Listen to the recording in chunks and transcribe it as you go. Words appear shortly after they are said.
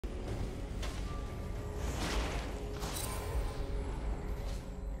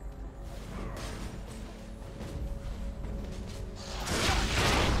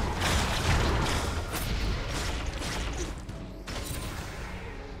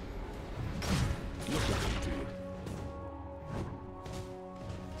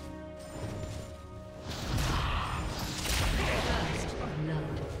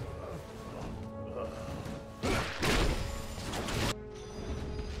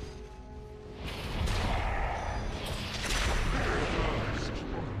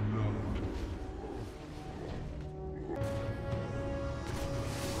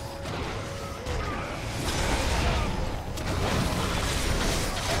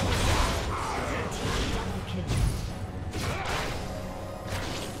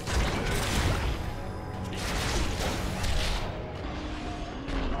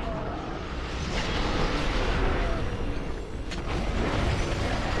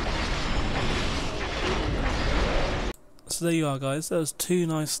So there you are, guys. There's two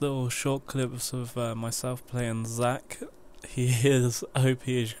nice little short clips of myself playing Zac. He is OP,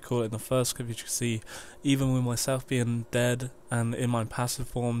 as you call it. In the first clip, you can see, even with myself being dead and in my passive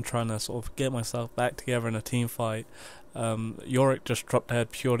form, trying to sort of get myself back together in a team fight, Yorick just dropped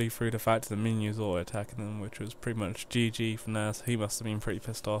dead purely through the fact that the minions were attacking him, which was pretty much GG for Ness. He must have been pretty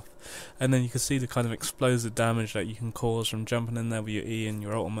pissed off. And then you can see the kind of explosive damage that you can cause from jumping in there with your E and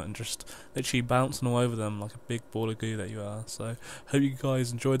your ultimate and just literally bouncing all over them like a big ball of goo that you are. So hope you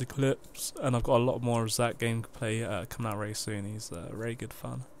guys enjoyed the clips, and I've got a lot more of Zac gameplay coming out very soon. He's very good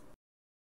fun.